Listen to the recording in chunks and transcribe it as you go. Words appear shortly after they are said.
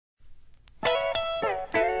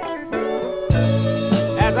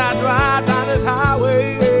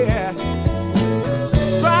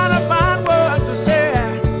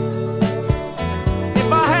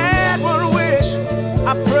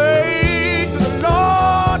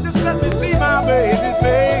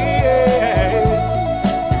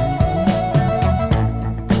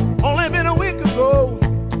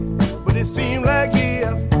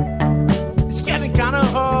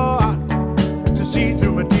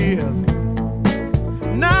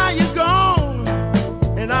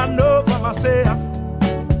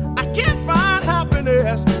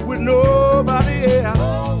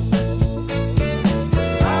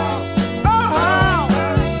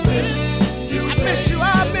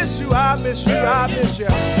miss you, I miss you.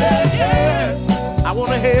 I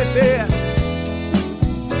wanna hear you say it.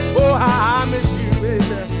 Oh, how I miss you,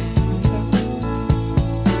 baby.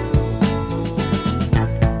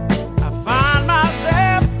 I find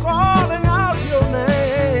myself calling out your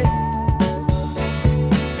name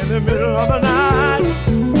in the middle of the night,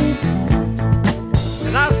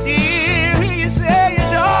 and I still hear you say,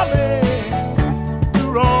 darling,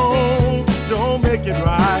 you're wrong, don't make it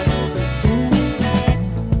right.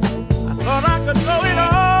 I thought I could know it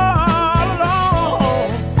all along,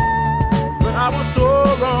 but I was so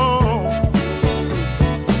wrong.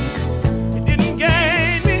 It didn't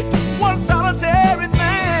gain me one solitary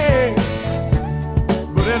thing,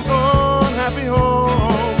 but an unhappy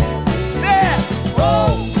home. Yeah.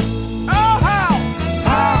 Oh, how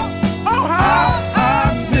I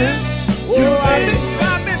miss you, baby.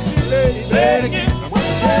 I miss you, lady. Say it again.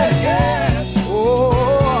 Say it again. Oh,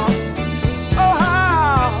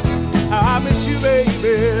 how I miss you,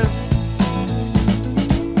 baby.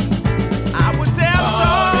 I would say I'm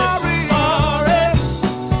sorry,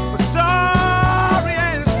 but sorry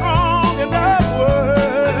ain't a strong enough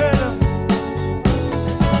word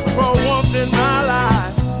for once in my